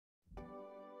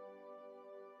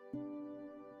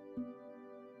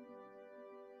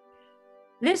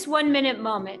This 1 minute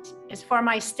moment is for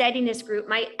my steadiness group,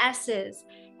 my S's.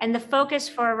 And the focus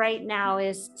for right now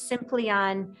is simply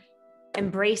on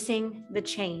embracing the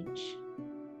change.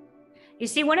 You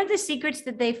see, one of the secrets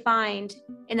that they find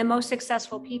in the most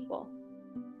successful people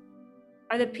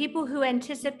are the people who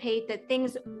anticipate that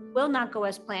things will not go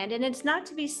as planned. And it's not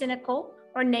to be cynical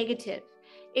or negative.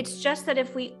 It's just that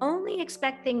if we only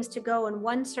expect things to go in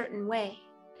one certain way,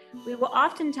 we will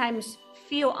oftentimes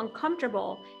feel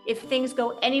uncomfortable if things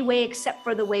go any way except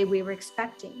for the way we were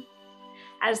expecting.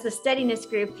 As the steadiness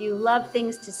group, you love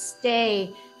things to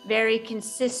stay very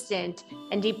consistent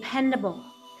and dependable.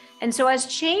 And so as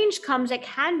change comes, it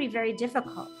can be very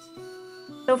difficult.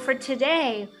 So for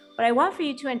today, what I want for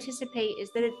you to anticipate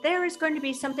is that if there is going to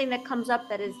be something that comes up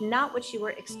that is not what you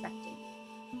were expecting.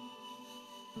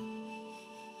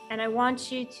 And I want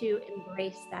you to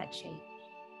embrace that change.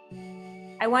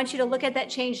 I want you to look at that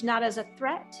change not as a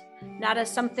threat, not as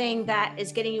something that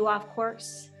is getting you off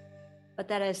course, but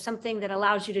that is something that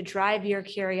allows you to drive your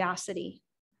curiosity.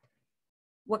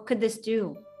 What could this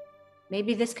do?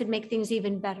 Maybe this could make things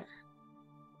even better.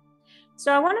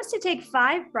 So I want us to take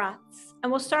 5 breaths,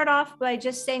 and we'll start off by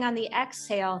just saying on the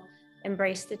exhale,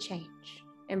 embrace the change.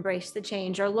 Embrace the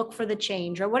change, or look for the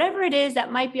change, or whatever it is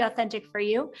that might be authentic for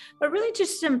you, but really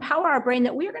just empower our brain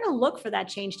that we're going to look for that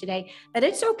change today, that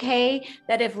it's okay,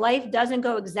 that if life doesn't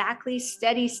go exactly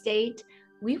steady state,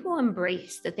 we will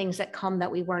embrace the things that come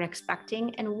that we weren't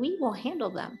expecting, and we will handle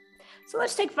them. So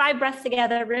let's take 5 breaths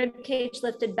together, rib cage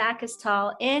lifted, back is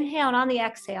tall. Inhale, and on the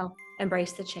exhale,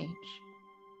 embrace the change.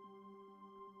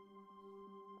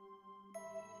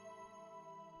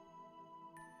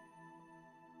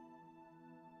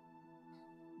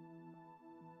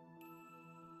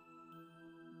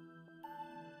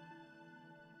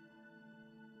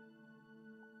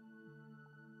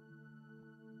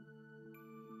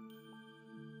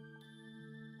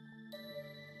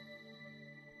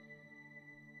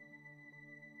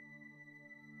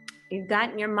 You've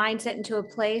gotten your mindset into a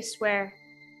place where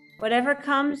whatever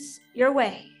comes your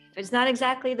way, if it's not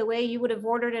exactly the way you would have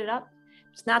ordered it up,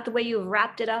 it's not the way you have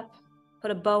wrapped it up,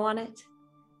 put a bow on it,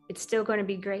 it's still going to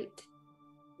be great.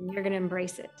 And you're going to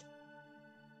embrace it.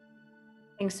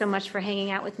 Thanks so much for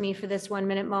hanging out with me for this 1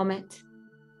 minute moment.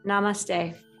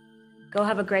 Namaste. Go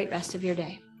have a great rest of your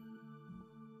day.